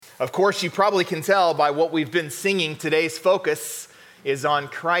Of course, you probably can tell by what we've been singing, today's focus is on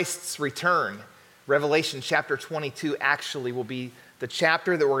Christ's return. Revelation chapter 22 actually will be the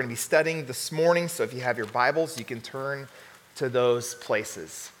chapter that we're going to be studying this morning. So if you have your Bibles, you can turn to those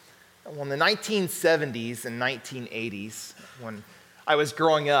places. Well, in the 1970s and 1980s, when I was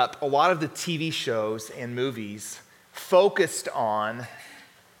growing up, a lot of the TV shows and movies focused on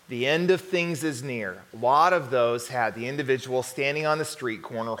the end of things is near. A lot of those had the individual standing on the street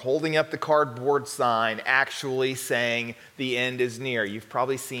corner, holding up the cardboard sign, actually saying the end is near. You've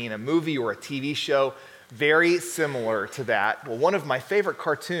probably seen a movie or a TV show very similar to that. Well, one of my favorite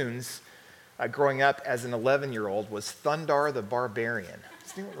cartoons growing up as an 11-year-old was Thundar the Barbarian.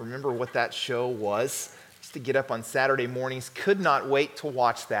 Does anyone remember what that show was? To get up on Saturday mornings, could not wait to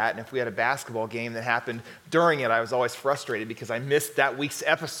watch that. And if we had a basketball game that happened during it, I was always frustrated because I missed that week's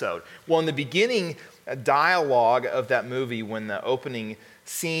episode. Well, in the beginning dialogue of that movie, when the opening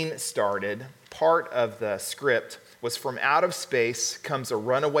scene started, part of the script was, from out of space comes a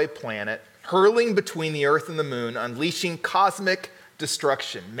runaway planet, hurling between the earth and the moon, unleashing cosmic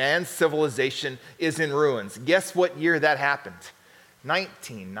destruction. Man's civilization is in ruins. Guess what year that happened?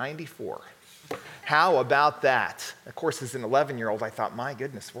 1994. How about that? Of course, as an 11-year-old, I thought, my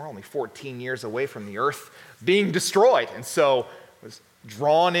goodness, we're only 14 years away from the earth being destroyed. And so I was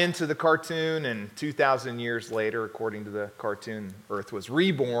drawn into the cartoon, and 2,000 years later, according to the cartoon, earth was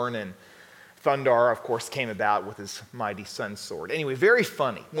reborn, and Thundar, of course, came about with his mighty sun sword. Anyway, very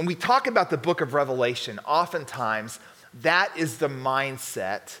funny. When we talk about the book of Revelation, oftentimes that is the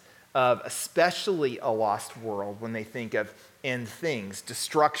mindset of especially a lost world when they think of end things,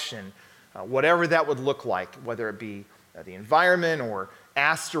 destruction, whatever that would look like, whether it be the environment or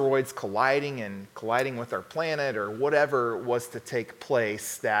asteroids colliding with our planet or whatever was to take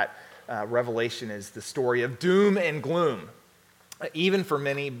place, that Revelation is the story of doom and gloom. Even for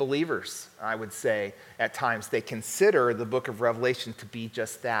many believers, I would say, at times they consider the book of Revelation to be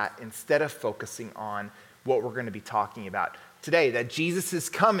just that, instead of focusing on what we're going to be talking about today, that Jesus is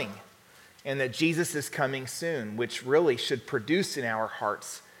coming and that Jesus is coming soon, which really should produce in our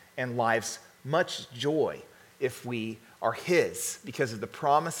hearts and lives much joy if we are His, because of the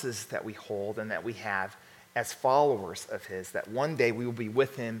promises that we hold and that we have as followers of His, that one day we will be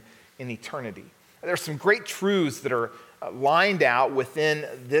with Him in eternity. There are some great truths that are lined out within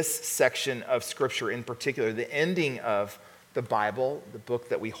this section of Scripture, in particular, the ending of the Bible, the book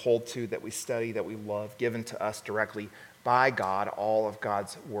that we hold to, that we study, that we love, given to us directly by God. All of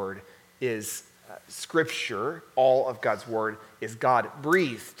God's Word is Scripture. All of God's Word is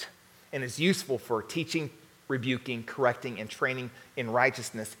God-breathed and is useful for teaching, rebuking, correcting, and training in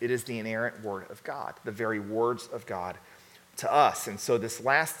righteousness. It is the inerrant Word of God, the very words of God to us. And so this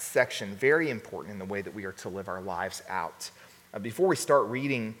last section, very important in the way that we are to live our lives out. Before we start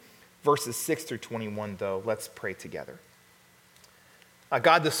reading verses 6 through 21, though, let's pray together.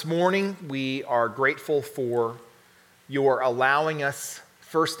 God, this morning we are grateful for your allowing us,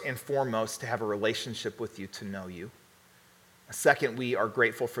 first and foremost, to have a relationship with you, to know you. Second, we are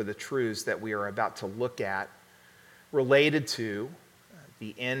grateful for the truths that we are about to look at related to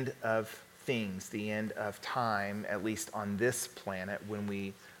the end of things, the end of time, at least on this planet, when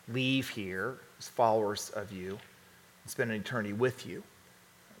we leave here as followers of you and spend an eternity with you.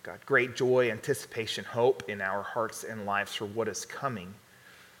 God, great joy, anticipation, hope in our hearts and lives for what is coming.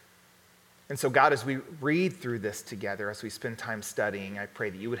 And so, God, as we read through this together, as we spend time studying, I pray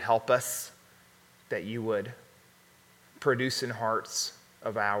that you would help us, that you would produce in hearts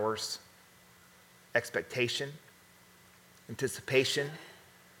of ours expectation, anticipation,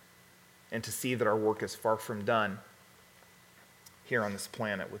 and to see that our work is far from done here on this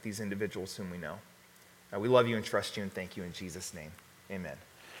planet with these individuals whom we know. We love you and trust you and thank you in Jesus' name. Amen.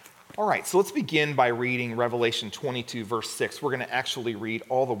 All right, so let's begin by reading Revelation 22, verse 6. We're going to actually read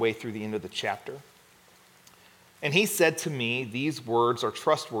all the way through the end of the chapter. And he said to me, these words are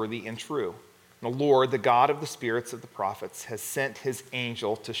trustworthy and true. The Lord, the God of the spirits of the prophets, has sent his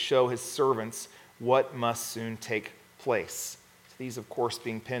angel to show his servants what must soon take place. These, of course,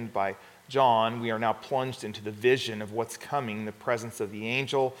 being penned by John, we are now plunged into the vision of what's coming, the presence of the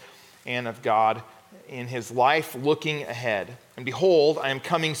angel and of God in his life looking ahead. And behold, I am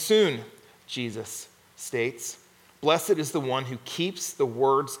coming soon, Jesus states. Blessed is the one who keeps the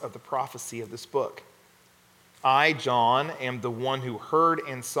words of the prophecy of this book. I, John, am the one who heard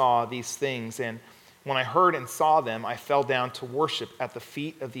and saw these things, and when I heard and saw them, I fell down to worship at the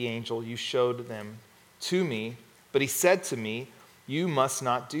feet of the angel you showed them to me. But he said to me, you must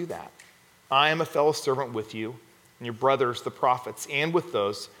not do that. I am a fellow servant with you and your brothers, the prophets, and with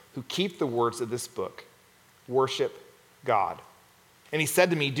those who keep the words of this book. Worship God. And he said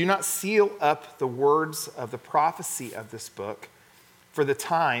to me, do not seal up the words of the prophecy of this book, for the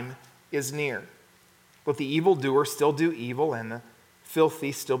time is near. Let the evildoer still do evil, and the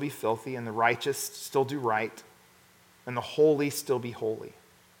filthy still be filthy, and the righteous still do right, and the holy still be holy.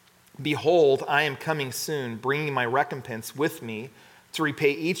 Behold, I am coming soon, bringing my recompense with me to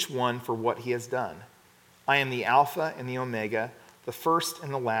repay each one for what he has done. I am the Alpha and the Omega, the first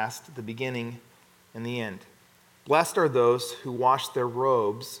and the last, the beginning and the end. Blessed are those who wash their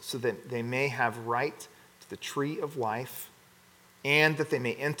robes so that they may have right to the tree of life and that they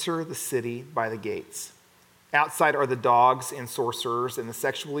may enter the city by the gates. Outside are the dogs and sorcerers and the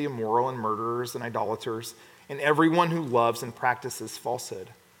sexually immoral and murderers and idolaters and everyone who loves and practices falsehood.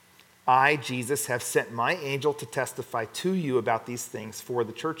 I, Jesus, have sent my angel to testify to you about these things for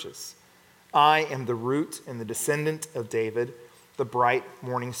the churches. I am the root and the descendant of David, the bright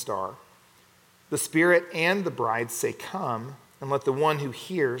morning star. The Spirit and the bride say, come, and let the one who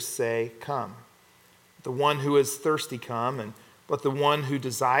hears say, come. Let the one who is thirsty come, and let the one who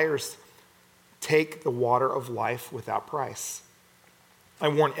desires take the water of life without price. I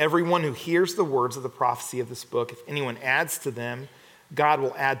warn everyone who hears the words of the prophecy of this book, if anyone adds to them, God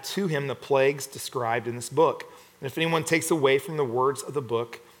will add to him the plagues described in this book. And if anyone takes away from the words of the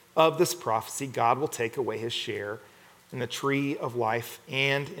book of this prophecy, God will take away his share in the tree of life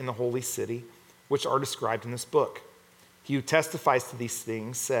and in the holy city, which are described in this book. He who testifies to these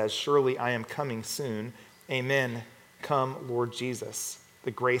things says, surely I am coming soon. Amen. Come, Lord Jesus.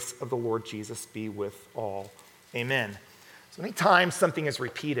 The grace of the Lord Jesus be with all. Amen. So many times something is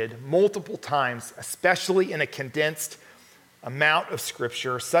repeated, multiple times, especially in a condensed amount of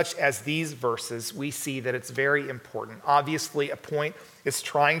scripture, such as these verses, we see that it's very important. Obviously, a point is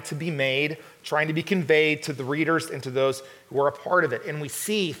trying to be made, trying to be conveyed to the readers and to those who are a part of it. And we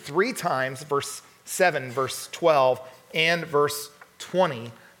see 3 times, verse 7, verse 12, and verse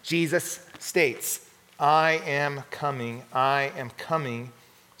 20, Jesus states, I am coming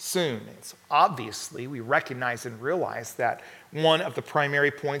soon. And so obviously, we recognize and realize that one of the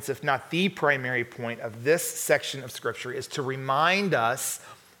primary points, if not the primary point of this section of Scripture, is to remind us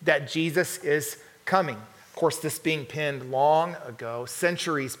that Jesus is coming. Of course, this being penned long ago,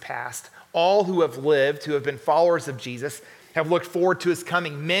 centuries past, all who have lived, who have been followers of Jesus, have looked forward to his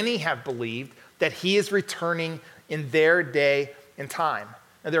coming. Many have believed that he is returning in their day and time.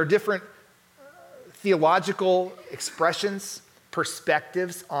 Now, there are different theological expressions,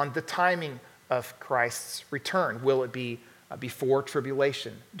 perspectives on the timing of Christ's return. Will it be before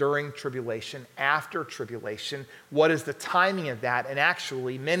tribulation, during tribulation, after tribulation? What is the timing of that? And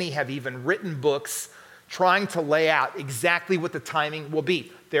actually, many have even written books trying to lay out exactly what the timing will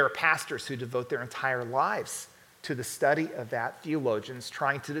be. There are pastors who devote their entire lives to the study of that, theologians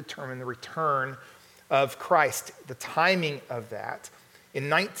trying to determine the return of Christ, the timing of that. In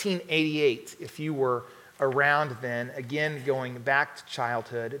 1988, if you were around then, again going back to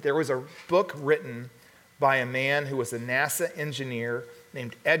childhood, there was a book written by a man who was a NASA engineer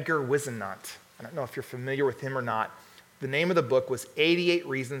named Edgar Whisenant. I don't know if you're familiar with him or not. The name of the book was 88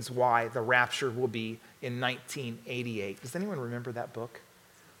 Reasons Why the Rapture Will Be in 1988. Does anyone remember that book?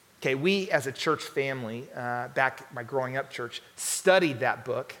 Okay, we as a church family, back at my growing up church, studied that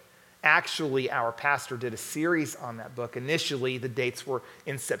book. Actually, our pastor did a series on that book. Initially, the dates were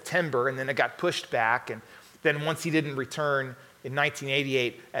in September, and then it got pushed back. And then once he didn't return in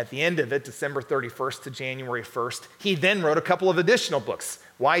 1988, at the end of it, December 31st to January 1st, he then wrote a couple of additional books.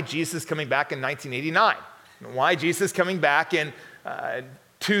 Why Jesus is coming back in 1989. Why Jesus is coming back in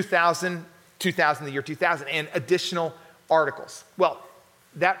 2000, the year 2000, and additional articles. Well,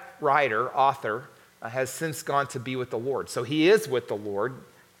 that writer, author, has since gone to be with the Lord. So he is with the Lord,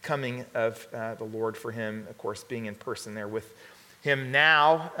 coming of the Lord for him, of course, being in person there with him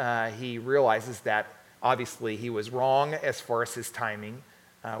now. He realizes that obviously he was wrong as far as his timing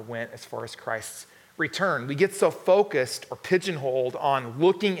went, as far as Christ's return. We get so focused or pigeonholed on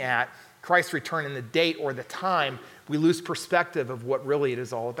looking at Christ's return and the date or the time, we lose perspective of what really it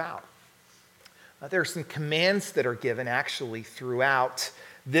is all about. There are some commands that are given actually throughout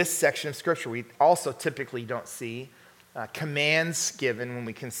this section of Scripture. We also typically don't see commands given when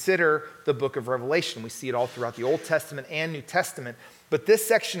we consider the book of Revelation. We see it all throughout the Old Testament and New Testament. But this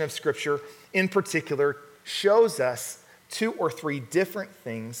section of Scripture in particular shows us 2 or 3 different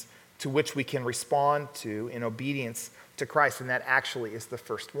things to which we can respond to in obedience to Christ. And that actually is the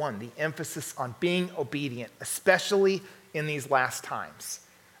first one, the emphasis on being obedient, especially in these last times.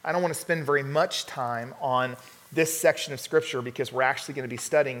 I don't want to spend very much time on this section of Scripture because we're actually going to be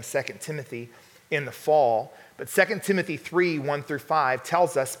studying 2 Timothy in the fall. But 2 Timothy 3, 1 through 5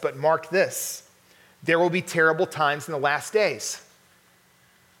 tells us, but mark this, there will be terrible times in the last days.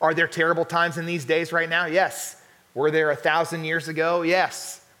 Are there terrible times in these days right now? Yes. Were there 1,000 years ago?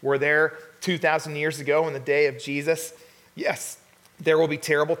 Yes. Were there 2,000 years ago in the day of Jesus? Yes. There will be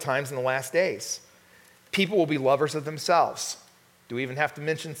terrible times in the last days. People will be lovers of themselves. Do we even have to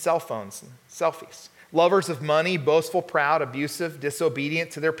mention cell phones and selfies? Lovers of money, boastful, proud, abusive,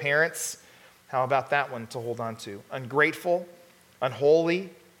 disobedient to their parents. How about that one to hold on to? Ungrateful,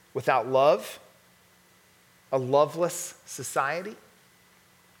 unholy, without love, a loveless society.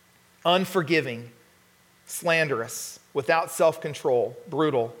 Unforgiving, slanderous, without self-control,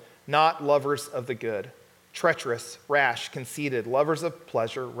 brutal, not lovers of the good, treacherous, rash, conceited, lovers of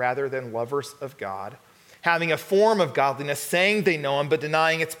pleasure rather than lovers of God, having a form of godliness, saying they know him, but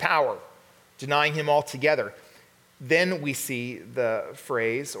denying its power, denying him altogether. Then we see the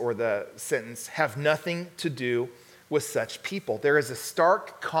phrase or the sentence, have nothing to do with such people. There is a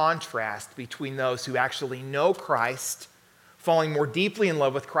stark contrast between those who actually know Christ, falling more deeply in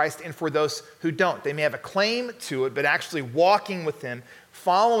love with Christ, and for those who don't. They may have a claim to it, but actually walking with him,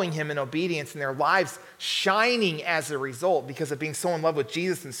 following him in obedience, and their lives shining as a result because of being so in love with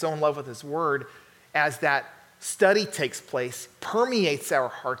Jesus and so in love with his word, as that study takes place, permeates our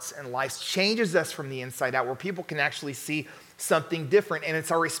hearts and lives, changes us from the inside out, where people can actually see something different, and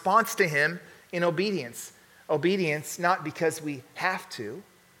it's our response to him in obedience. Obedience, not because we have to,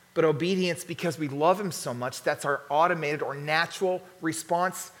 but obedience because we love him so much. That's our automated or natural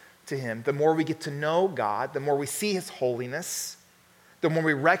response to him. The more we get to know God, the more we see his holiness, the more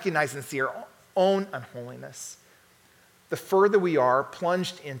we recognize and see our own unholiness, the further we are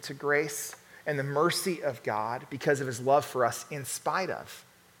plunged into grace and the mercy of God because of his love for us in spite of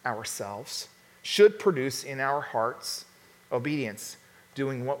ourselves, should produce in our hearts obedience,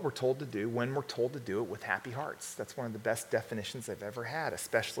 doing what we're told to do when we're told to do it with happy hearts. That's one of the best definitions I've ever had,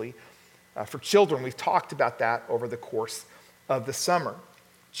 especially for children. We've talked about that over the course of the summer.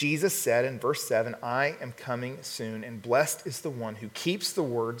 Jesus said in verse 7, I am coming soon, and blessed is the one who keeps the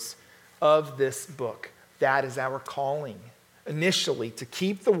words of this book. That is our calling, initially, to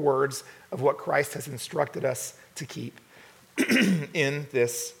keep the words of what Christ has instructed us to keep in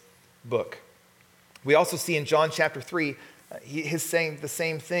this book. We also see in John chapter 3, he's saying the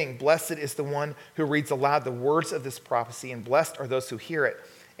same thing. Blessed is the one who reads aloud the words of this prophecy, and blessed are those who hear it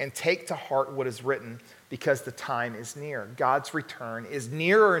and take to heart what is written, because the time is near. God's return is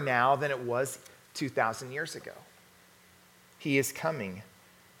nearer now than it was 2,000 years ago. He is coming.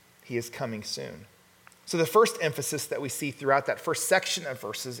 He is coming soon. So the first emphasis that we see throughout that first section of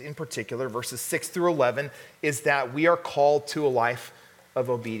verses, in particular, verses 6 through 11, is that we are called to a life of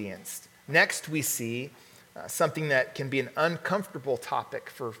obedience. Next, we see something that can be an uncomfortable topic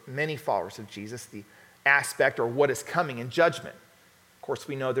for many followers of Jesus, the aspect or what is coming in judgment. Of course,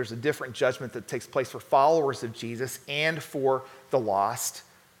 we know there's a different judgment that takes place for followers of Jesus and for the lost.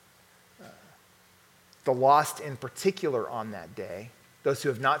 The lost in particular on that day, those who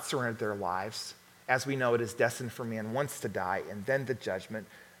have not surrendered their lives. As we know, it is destined for man once to die, and then the judgment.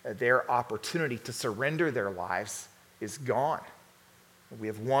 Their opportunity to surrender their lives is gone. We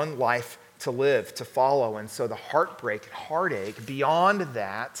have one life to live, to follow, and so the heartbreak and heartache beyond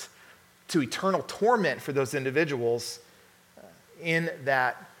that to eternal torment for those individuals in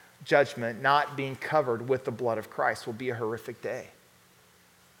that judgment, not being covered with the blood of Christ, will be a horrific day.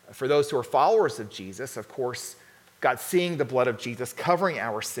 For those who are followers of Jesus, of course, God seeing the blood of Jesus covering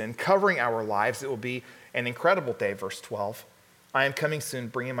our sin, covering our lives, it will be an incredible day. Verse 12, I am coming soon,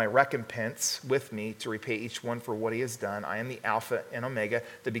 bringing my recompense with me to repay each one for what he has done. I am the Alpha and Omega,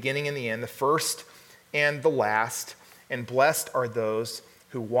 the beginning and the end, the first and the last, and blessed are those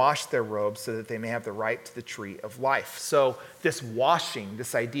who wash their robes so that they may have the right to the tree of life. So this washing,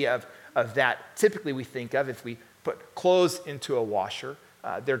 this idea of that, typically we think of if we put clothes into a washer,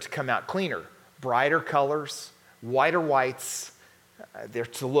 they're to come out cleaner, brighter colors, whiter whites, they're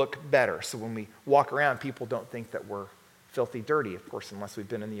to look better. So when we walk around, people don't think that we're filthy dirty, of course, unless we've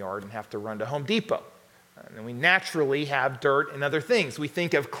been in the yard and have to run to Home Depot. And we naturally have dirt and other things. We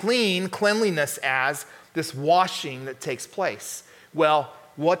think of cleanliness as this washing that takes place. Well,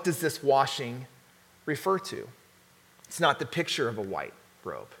 what does this washing refer to? It's not the picture of a white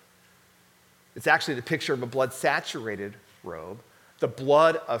robe. It's actually the picture of a blood-saturated robe, the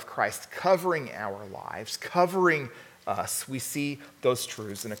blood of Christ covering our lives, covering us. We see those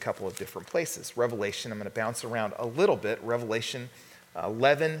truths in a couple of different places. Revelation, I'm going to bounce around a little bit. Revelation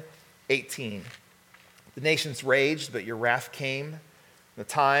 11:18. The nations raged, but your wrath came. The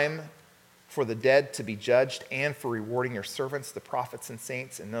time for the dead to be judged and for rewarding your servants, the prophets and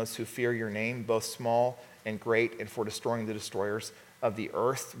saints, and those who fear your name, both small and great, and for destroying the destroyers of the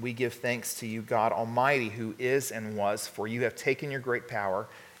earth. We give thanks to you, God Almighty, who is and was, for you have taken your great power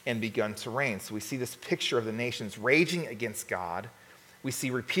and begun to reign. So we see this picture of the nations raging against God. We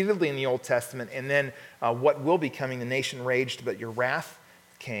see repeatedly in the Old Testament, and then what will be coming, the nation raged, but your wrath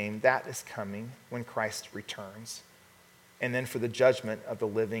came. That is coming when Christ returns. And then for the judgment of the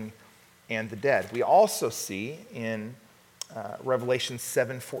living and the dead. We also see in Revelation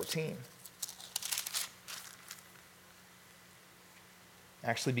 7:14.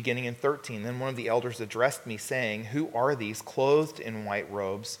 Actually, beginning in 13, then one of the elders addressed me, saying, "Who are these clothed in white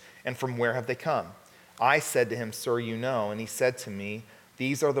robes, and from where have they come?" I said to him, "Sir, you know." And he said to me,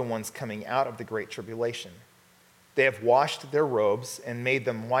 "These are the ones coming out of the great tribulation. They have washed their robes and made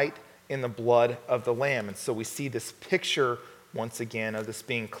them white in the blood of the Lamb." And so we see this picture, once again, of this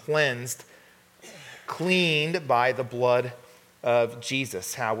being cleansed, cleaned by the blood of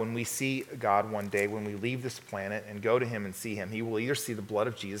Jesus. How when we see God one day, when we leave this planet and go to him and see him, he will either see the blood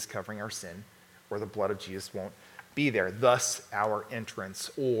of Jesus covering our sin, or the blood of Jesus won't be there. Thus our entrance,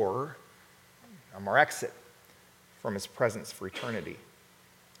 or our exit from his presence for eternity.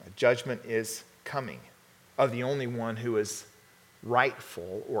 Judgment is coming of the only one who is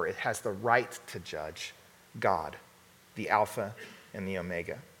rightful, or it has the right to judge, God, the Alpha and the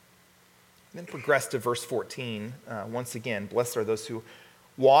Omega. Then progress to verse 14. Once again, blessed are those who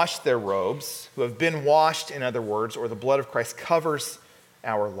wash their robes, who have been washed, in other words, or the blood of Christ covers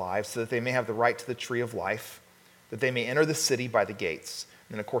our lives, so that they may have the right to the tree of life, that they may enter the city by the gates.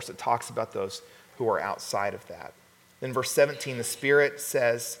 And then, of course, it talks about those who are outside of that. Then verse 17, the Spirit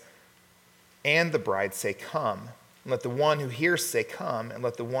says, and the bride say, "Come." And let the one who hears say, "Come." And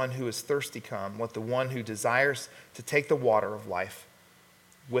let the one who is thirsty come. Let the one who desires to take the water of life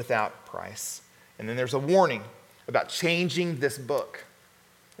without price. And then there's a warning about changing this book.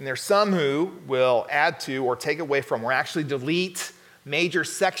 And there's some who will add to or take away from or actually delete major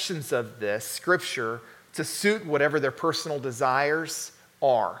sections of this scripture to suit whatever their personal desires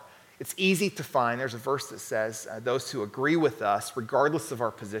are. It's easy to find. There's a verse that says, those who agree with us, regardless of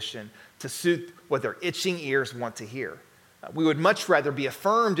our position, to suit what their itching ears want to hear. We would much rather be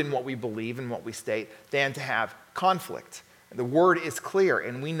affirmed in what we believe and what we state than to have conflict. The word is clear,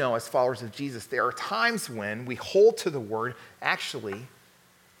 and we know as followers of Jesus, there are times when we hold to the word, actually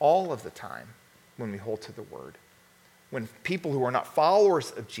all of the time when we hold to the word. When people who are not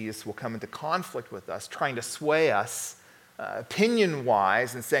followers of Jesus will come into conflict with us, trying to sway us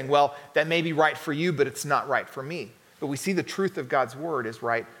opinion-wise and saying, well, that may be right for you, but it's not right for me. But we see the truth of God's word is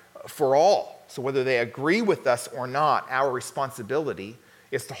right for all. So whether they agree with us or not, our responsibility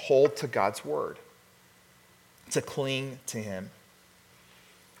is to hold to God's word, to cling to him.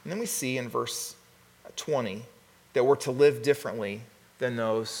 And then we see in verse 20 that we're to live differently than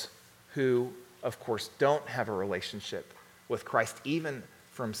those who, of course, don't have a relationship with Christ, even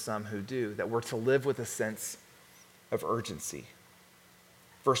from some who do, that we're to live with a sense of urgency.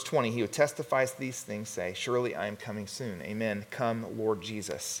 Verse 20, he who testifies these things say, surely I am coming soon. Amen. Come, Lord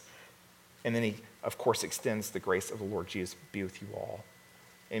Jesus. And then he, of course, extends the grace of the Lord Jesus be with you all.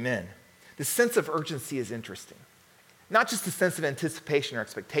 Amen. This sense of urgency is interesting. Not just a sense of anticipation or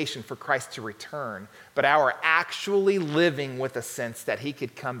expectation for Christ to return, but our actually living with a sense that he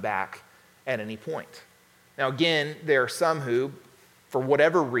could come back at any point. Now, again, there are some who, for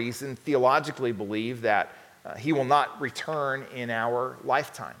whatever reason, theologically believe that he will not return in our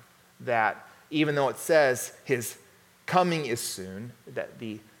lifetime. That even though it says his coming is soon, that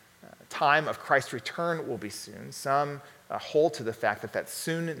the time of Christ's return will be soon, some hold to the fact that that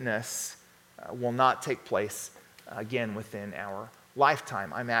soonness will not take place again within our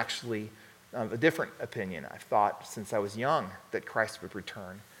lifetime. I'm actually of a different opinion. I've thought since I was young that Christ would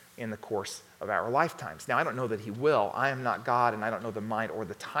return in the course of our lifetimes. Now, I don't know that he will. I am not God, and I don't know the mind or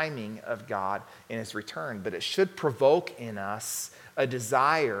the timing of God in his return, but it should provoke in us a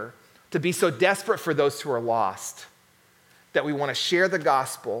desire to be so desperate for those who are lost that we want to share the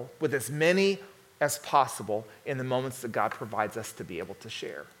gospel with as many as possible in the moments that God provides us to be able to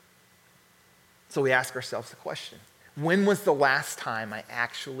share. So we ask ourselves the question, when was the last time I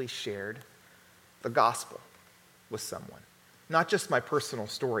actually shared the gospel with someone? Not just my personal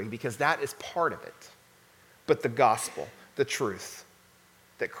story, because that is part of it, but the gospel, the truth,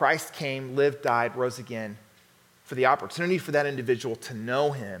 that Christ came, lived, died, rose again, for the opportunity for that individual to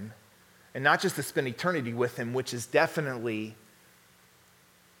know him, and not just to spend eternity with him, which is definitely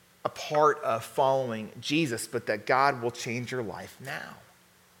a part of following Jesus, but that God will change your life now.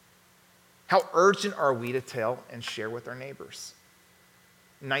 How urgent are we to tell and share with our neighbors?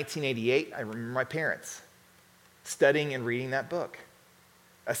 In 1988, I remember my parents studying and reading that book.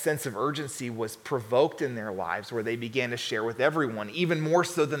 A sense of urgency was provoked in their lives where they began to share with everyone, even more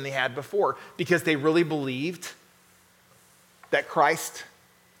so than they had before, because they really believed that Christ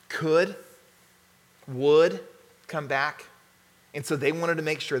could, would come back. And so they wanted to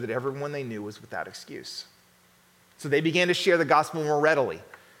make sure that everyone they knew was without excuse. So they began to share the gospel more readily.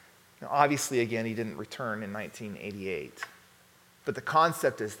 Now, obviously, again, he didn't return in 1988. But the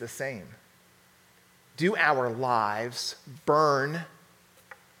concept is the same. Do our lives burn?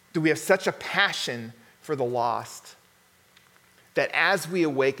 Do we have such a passion for the lost that as we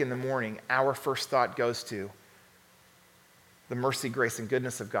awake in the morning, our first thought goes to the mercy, grace, and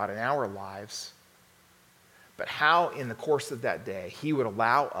goodness of God in our lives, but how in the course of that day he would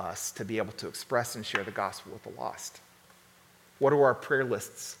allow us to be able to express and share the gospel with the lost? What do our prayer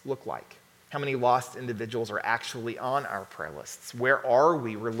lists look like? How many lost individuals are actually on our prayer lists? Where are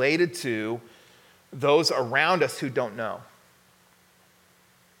we related to those around us who don't know?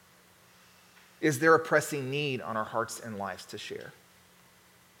 Is there a pressing need on our hearts and lives to share?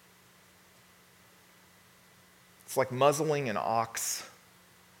 It's like muzzling an ox.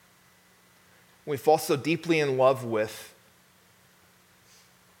 We fall so deeply in love with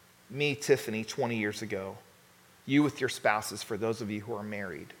me, Tiffany, 20 years ago, you with your spouses, for those of you who are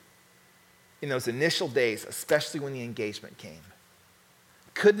married. In those initial days, especially when the engagement came,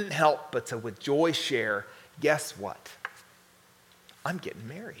 couldn't help but to with joy share, guess what? I'm getting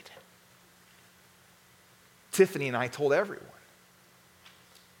married. Tiffany and I told everyone.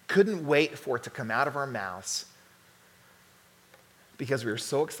 Couldn't wait for it to come out of our mouths because we were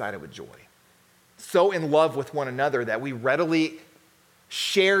so excited with joy. So in love with one another that we readily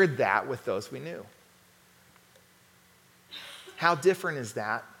shared that with those we knew. How different is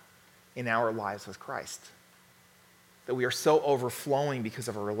that in our lives with Christ? That we are so overflowing because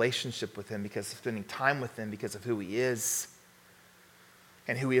of a relationship with him, because of spending time with him, because of who he is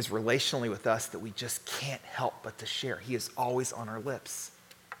and who he is relationally with us, that we just can't help but to share. He is always on our lips,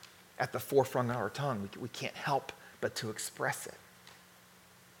 at the forefront of our tongue. We can't help but to express it.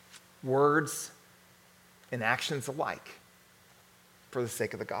 Words and actions alike for the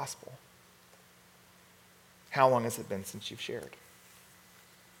sake of the gospel. How long has it been since you've shared?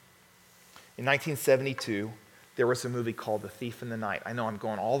 In 1972, there was a movie called The Thief in the Night. I know I'm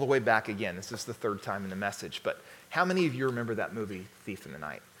going all the way back again. This is the third time in the message, but how many of you remember that movie, Thief in the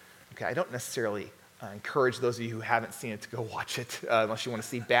Night? Okay, I don't necessarily encourage those of you who haven't seen it to go watch it, unless you want to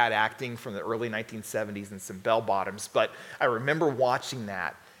see bad acting from the early 1970s and some bell-bottoms, but I remember watching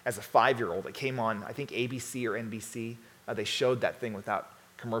that as a 5-year-old. It came on, I think, ABC or NBC. They showed that thing without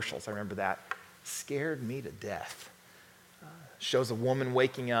commercials. I remember that. Scared me to death. Shows a woman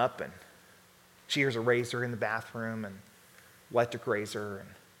waking up and she hears a razor in the bathroom, and electric razor, and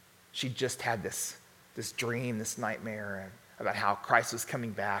she just had this dream, this nightmare about how Christ was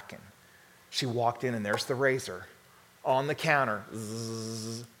coming back, and she walked in and there's the razor on the counter.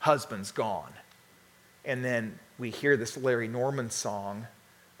 Zzz, husband's gone. And then we hear this Larry Norman song.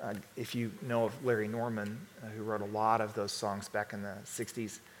 If you know of Larry Norman, who wrote a lot of those songs back in the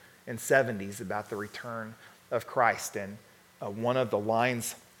 60s and 70s about the return of Christ. And one of the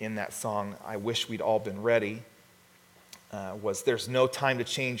lines in that song, I Wish We'd All Been Ready, was, there's no time to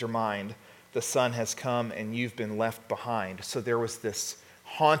change your mind. The sun has come and you've been left behind. So there was this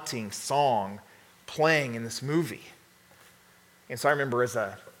haunting song playing in this movie. And so I remember as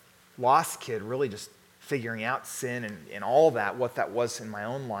a lost kid really just figuring out sin and all that, what that was in my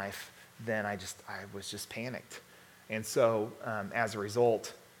own life. Then I was just panicked. And so as a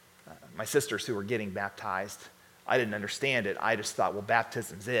result, my sisters who were getting baptized, I didn't understand it. I just thought, well,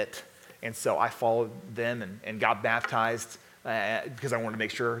 baptism's it. And so I followed them and got baptized because I wanted to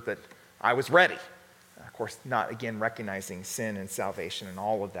make sure that I was ready. Of course, not, again, recognizing sin and salvation and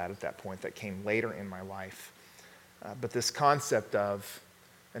all of that at that point. That came later in my life. But this concept of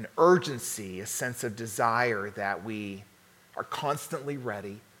an urgency, a sense of desire that we are constantly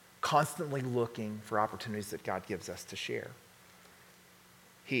ready, constantly looking for opportunities that God gives us to share.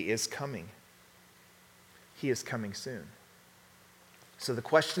 He is coming. He is coming soon. So the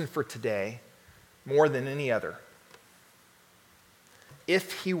question for today, more than any other,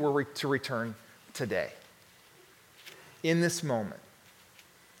 if he were to return today, in this moment,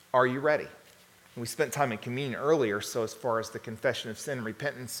 are you ready? We spent time in communion earlier, so as far as the confession of sin and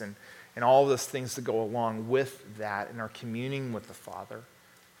repentance and all of those things that go along with that in our communing with the Father,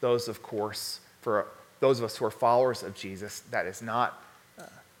 those, of course, for those of us who are followers of Jesus, that is not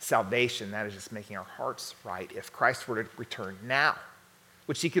salvation, that is just making our hearts right. If Christ were to return now,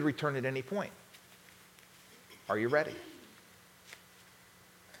 which he could return at any point, are you ready?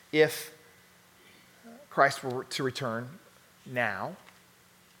 If Christ were to return now,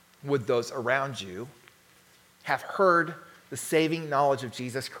 would those around you have heard the saving knowledge of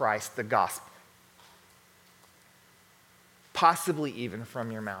Jesus Christ, the gospel? possibly even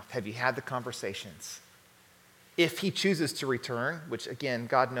from your mouth? Have you had the conversations? If he chooses to return, which again,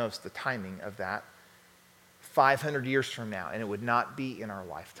 God knows the timing of that, 500 years from now, and it would not be in our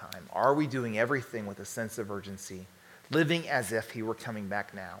lifetime, are we doing everything with a sense of urgency, living as if he were coming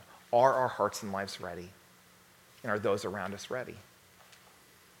back now? Are our hearts and lives ready? And are those around us ready?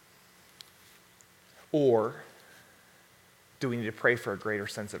 Or do we need to pray for a greater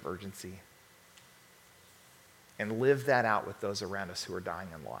sense of urgency and live that out with those around us who are dying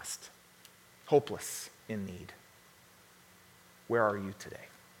and lost, hopeless, in need? Where are you today?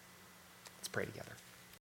 Let's pray together.